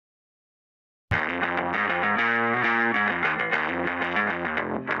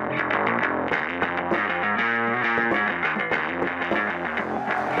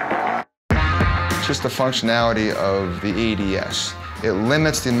just the functionality of the ADS. It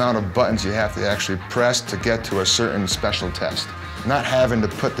limits the amount of buttons you have to actually press to get to a certain special test. Not having to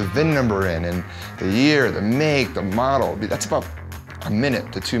put the VIN number in and the year, the make, the model. That's about a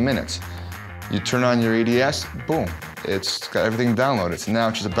minute to 2 minutes. You turn on your ADS, boom, it's got everything downloaded. So now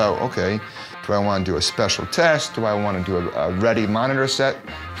it's just about, okay, do I want to do a special test? Do I want to do a ready monitor set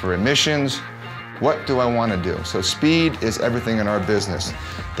for emissions? What do I want to do? So speed is everything in our business.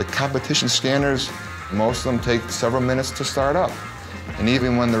 The competition scanners, most of them take several minutes to start up. And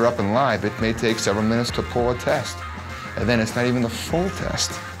even when they're up and live, it may take several minutes to pull a test. And then it's not even the full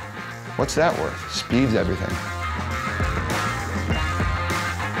test. What's that worth? Speed's everything.